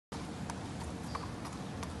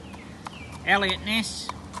Elliot Ness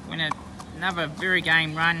went another very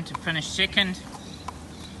game run to finish second.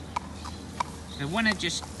 The winner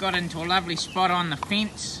just got into a lovely spot on the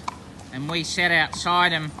fence and we sat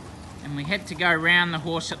outside him, and we had to go round the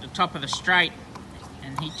horse at the top of the straight,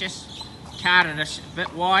 and he just carted us a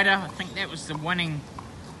bit wider. I think that was the winning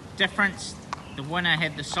difference. The winner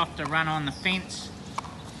had the softer run on the fence,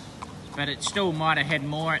 but it still might have had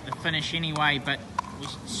more at the finish anyway. But we're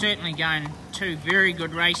certainly going two very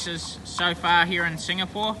good races so far here in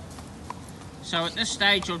Singapore. So at this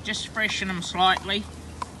stage I'll just freshen them slightly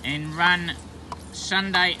and run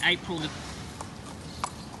Sunday, April the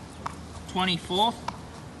 24th,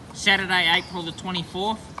 Saturday, April the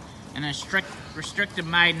 24th, and a restricted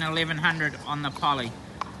maiden 1100 on the poly.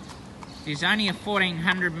 There's only a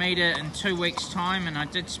 1400 metre in 2 weeks' time, and I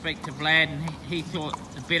did speak to Vlad, and he thought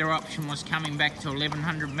the better option was coming back to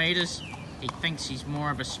 1100 metres. He thinks he's more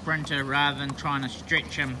of a sprinter rather than trying to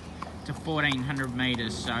stretch him to 1400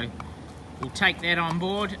 metres. So we'll take that on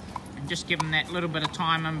board and just give him that little bit of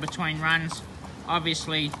time in between runs.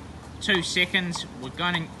 Obviously 2 seconds, we're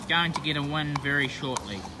going to get a win very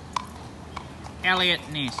shortly. Elliot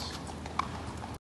Ness.